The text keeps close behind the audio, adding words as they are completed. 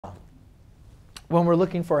when we're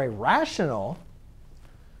looking for a rational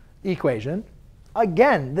equation,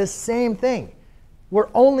 again, the same thing. We're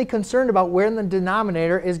only concerned about where the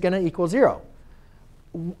denominator is going to equal 0.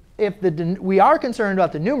 We are concerned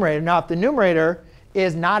about the numerator. Now, if the numerator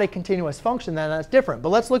is not a continuous function, then that's different. But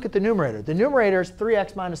let's look at the numerator. The numerator is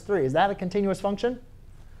 3x minus 3. Is that a continuous function?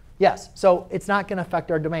 Yes. So it's not going to affect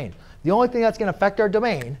our domain. The only thing that's going to affect our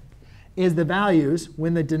domain is the values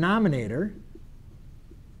when the denominator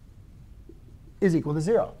is equal to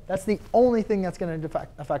 0. That's the only thing that's going to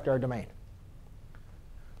affect our domain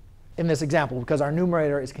in this example, because our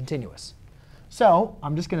numerator is continuous. So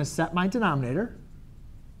I'm just going to set my denominator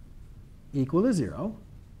equal to 0.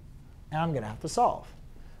 And I'm going to have to solve.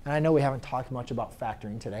 And I know we haven't talked much about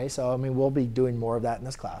factoring today. So I mean, we'll be doing more of that in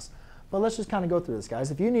this class. But let's just kind of go through this,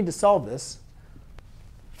 guys. If you need to solve this,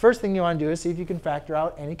 first thing you want to do is see if you can factor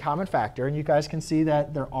out any common factor. And you guys can see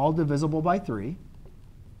that they're all divisible by 3.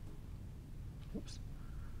 Oops.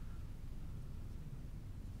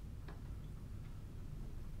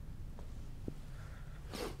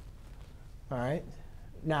 All right.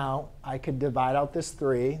 Now, I could divide out this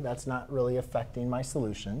 3. That's not really affecting my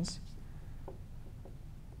solutions.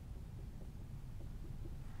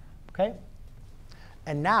 OK?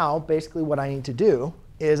 And now, basically, what I need to do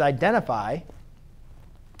is identify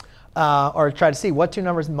or try to see what two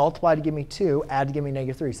numbers multiply to give me 2, add to give me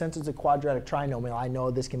 -3. Since it's a quadratic trinomial, I know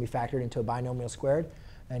this can be factored into a binomial squared.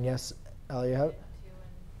 And yes, Elliot?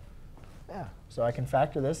 Yeah. So I can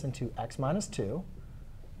factor this into x minus 2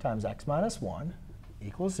 times x minus 1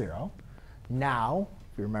 equals 0. Now,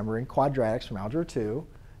 if you remember in quadratics from Algebra 2,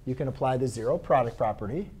 you can apply the zero product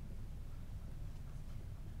property.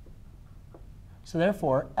 So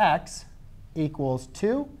therefore, x equals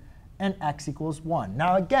 2 and x equals 1.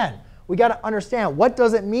 Now again, we got to understand, what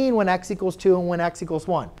does it mean when x equals 2 and when x equals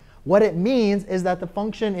 1? What it means is that the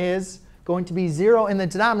function is going to be 0 in the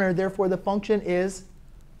denominator. Therefore, the function is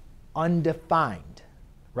undefined,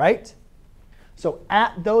 right? So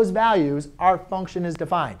at those values, our function is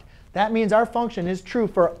defined. That means our function is true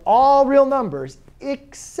for all real numbers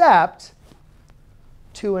except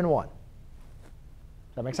 2 and 1.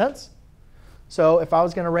 Does that make sense? So if I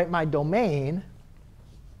was going to write my domain,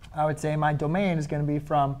 I would say my domain is going to be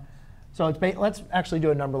from, so let's actually do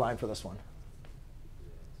a number line for this one.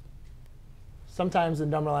 Sometimes the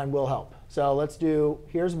number line will help. So let's do,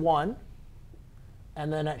 here's 1,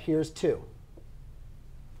 and then here's 2.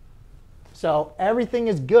 So everything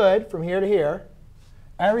is good from here to here.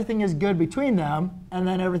 Everything is good between them, and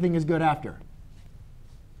then everything is good after.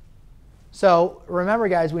 So remember,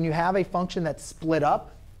 guys, when you have a function that's split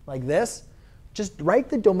up like this, just write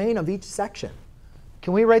the domain of each section.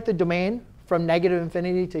 Can we write the domain from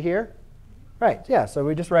 -infinity to here? Right, yeah, so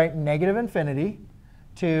we just write -infinity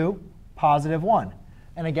to +1.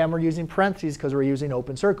 And again, we're using parentheses because we're using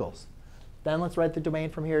open circles. Then let's write the domain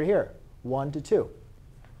from here to here, 1 to 2.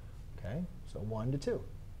 OK, so 1 to 2.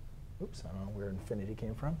 Oops, I don't know where infinity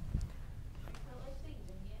came from.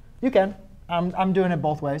 You can. I'm doing it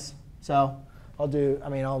both ways. So I'll do,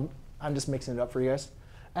 I'm just mixing it up for you guys.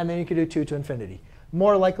 And then you can do 2 to infinity.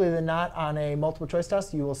 More likely than not, on a multiple choice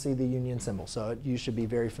test, you will see the union symbol. So you should be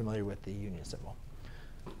very familiar with the union symbol.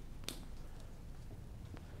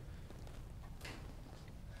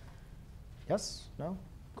 Yes? No?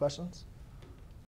 Questions?